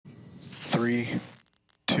3,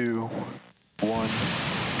 2, 1,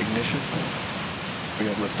 ignition. We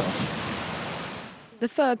have liftoff. The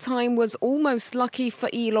third time was almost lucky for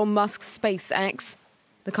Elon Musk's SpaceX.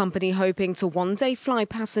 The company hoping to one day fly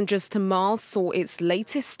passengers to Mars saw its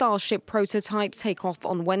latest Starship prototype take off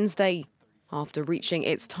on Wednesday. After reaching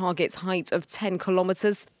its target height of 10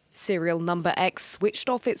 kilometers, serial number X switched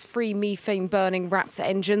off its three methane-burning Raptor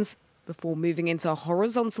engines before moving into a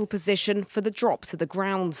horizontal position for the drop to the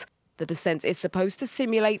ground. The descent is supposed to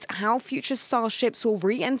simulate how future Starships will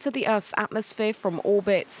re-enter the Earth's atmosphere from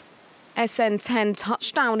orbit. SN-10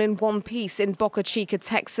 touched down in one piece in Boca Chica,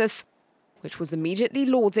 Texas, which was immediately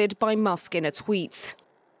lauded by Musk in a tweet.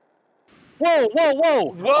 Whoa, whoa, whoa!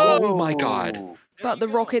 Whoa! Oh my God. But the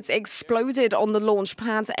rocket exploded on the launch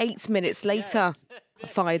pad 8 minutes later. A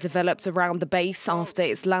fire developed around the base after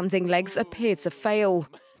its landing legs appeared to fail.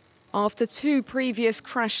 After two previous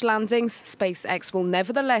crash landings, SpaceX will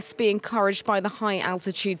nevertheless be encouraged by the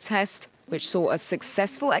high-altitude test, which saw a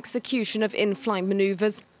successful execution of in-flight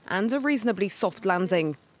maneuvers and a reasonably soft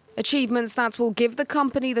landing. Achievements that will give the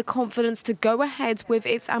company the confidence to go ahead with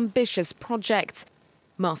its ambitious project.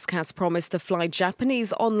 Musk has promised to fly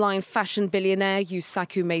Japanese online fashion billionaire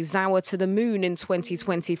Yusaku Maezawa to the moon in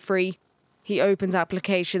 2023. He opened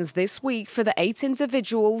applications this week for the 8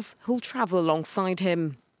 individuals who'll travel alongside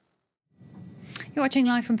him. You're watching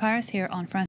live from Paris here on France.